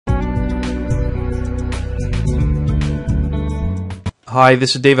Hi,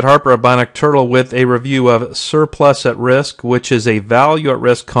 this is David Harper of Bionic Turtle with a review of surplus at risk, which is a value at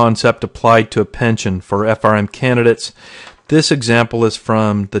risk concept applied to a pension for FRM candidates. This example is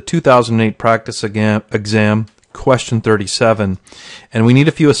from the 2008 practice exam, question 37. And we need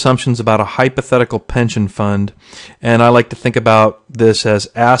a few assumptions about a hypothetical pension fund. And I like to think about this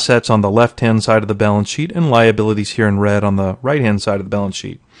as assets on the left-hand side of the balance sheet and liabilities here in red on the right-hand side of the balance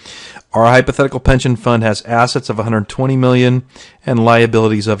sheet. Our hypothetical pension fund has assets of $120 million and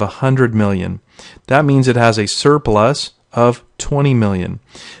liabilities of $100 million. That means it has a surplus of $20 million.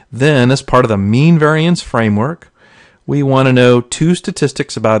 Then, as part of the mean variance framework, we want to know two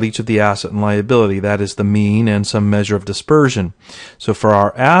statistics about each of the asset and liability. That is the mean and some measure of dispersion. So for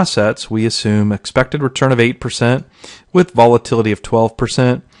our assets, we assume expected return of 8% with volatility of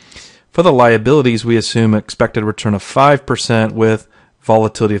 12%. For the liabilities, we assume expected return of 5% with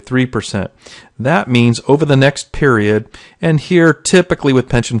volatility of 3%. That means over the next period, and here typically with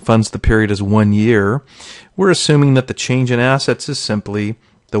pension funds the period is 1 year, we're assuming that the change in assets is simply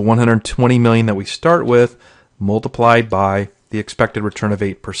the $120 million that we start with multiplied by the expected return of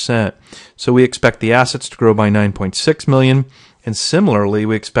 8%. So we expect the assets to grow by $9.6 million, and similarly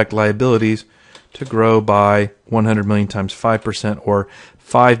we expect liabilities to grow by $100 million times 5% or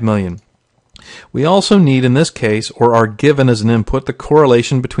 $5 million. We also need, in this case, or are given as an input, the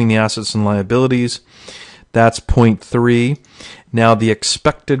correlation between the assets and liabilities. That's 0.3. Now, the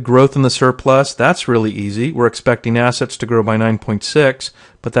expected growth in the surplus, that's really easy. We're expecting assets to grow by 9.6,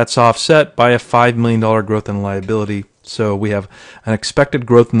 but that's offset by a $5 million growth in liability. So we have an expected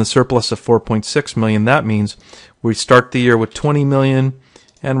growth in the surplus of $4.6 million. That means we start the year with $20 million,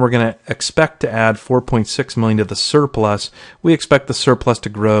 and we're going to expect to add $4.6 million to the surplus. We expect the surplus to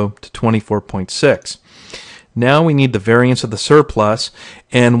grow to $24.6. Now we need the variance of the surplus,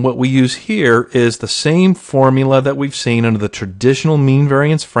 and what we use here is the same formula that we've seen under the traditional mean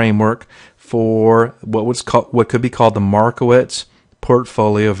variance framework for what could be called the Markowitz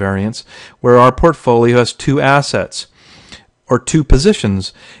portfolio variance, where our portfolio has two assets or two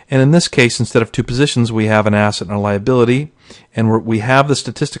positions. And in this case, instead of two positions, we have an asset and a liability, and we have the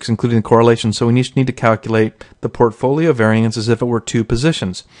statistics including the correlation, so we need to calculate the portfolio variance as if it were two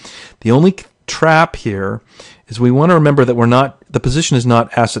positions. The only trap here is we want to remember that the position is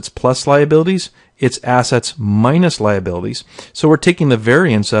not assets plus liabilities, it's assets minus liabilities. So we're taking the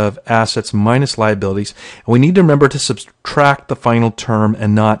variance of assets minus liabilities, and we need to remember to subtract the final term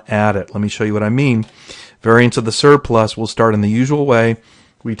and not add it. Let me show you what I mean. Variance of the surplus will start in the usual way.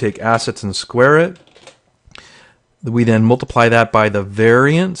 We take assets and square it. We then multiply that by the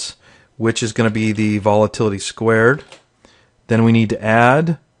variance, which is going to be the volatility squared. Then we need to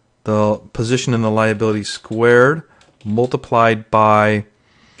add the position and the liability squared multiplied by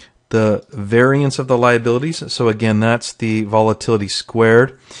the variance of the liabilities. So again, that's the volatility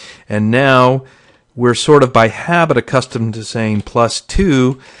squared. And now we're sort of by habit accustomed to saying plus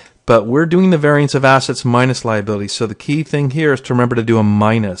 2, but we're doing the variance of assets minus liabilities. So the key thing here is to remember to do a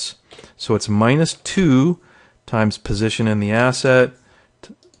minus. So it's minus 2 times position in the asset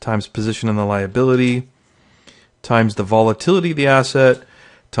times position in the liability times the volatility of the asset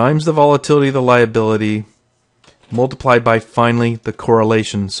times the volatility of the liability multiplied by finally the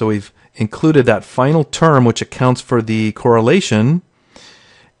correlation. So we've included that final term which accounts for the correlation,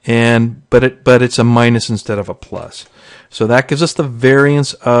 but it's a minus instead of a plus. So that gives us the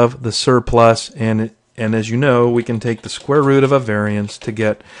variance of the surplus, and as you know, we can take the square root of a variance to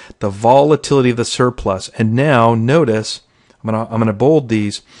get the volatility of the surplus. And now notice, I'm going to bold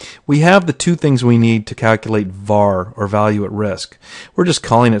these. We have the two things we need to calculate VaR, or value at risk. We're just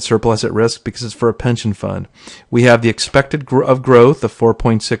calling it surplus at risk because it's for a pension fund. We have the expected of growth of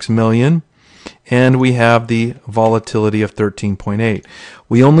 4.6 million, and we have the volatility of 13.8.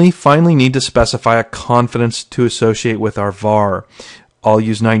 We only finally need to specify a confidence to associate with our VaR. I'll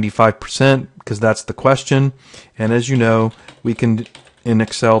use 95% because that's the question, and as you know, we can in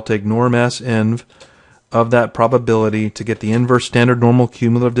Excel take norm S inv of that probability to get the inverse standard normal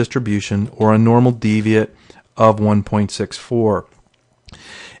cumulative distribution, or a normal deviate of 1.64.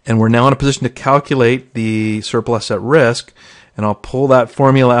 And we're now in a position to calculate the surplus at risk, and I'll pull that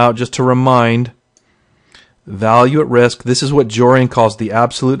formula out just to remind. Value at risk, this is what Jorian calls the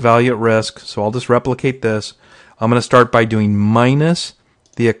absolute value at risk, so I'll just replicate this. I'm going to start by doing minus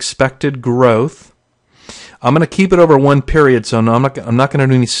the expected growth. I'm going to keep it over one period, so I'm not going to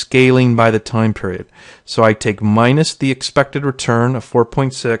do any scaling by the time period. So I take minus the expected return of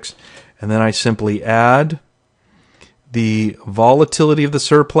 4.6, and then I simply add the volatility of the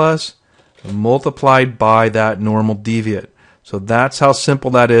surplus multiplied by that normal deviate. So that's how simple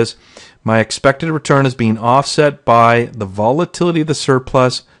that is. My expected return is being offset by the volatility of the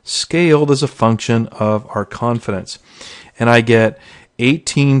surplus scaled as a function of our confidence. And I get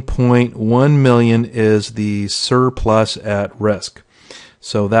 18.1 million is the surplus at risk.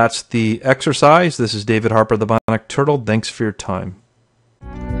 So that's the exercise. This is David Harper, the Bionic Turtle. Thanks for your time.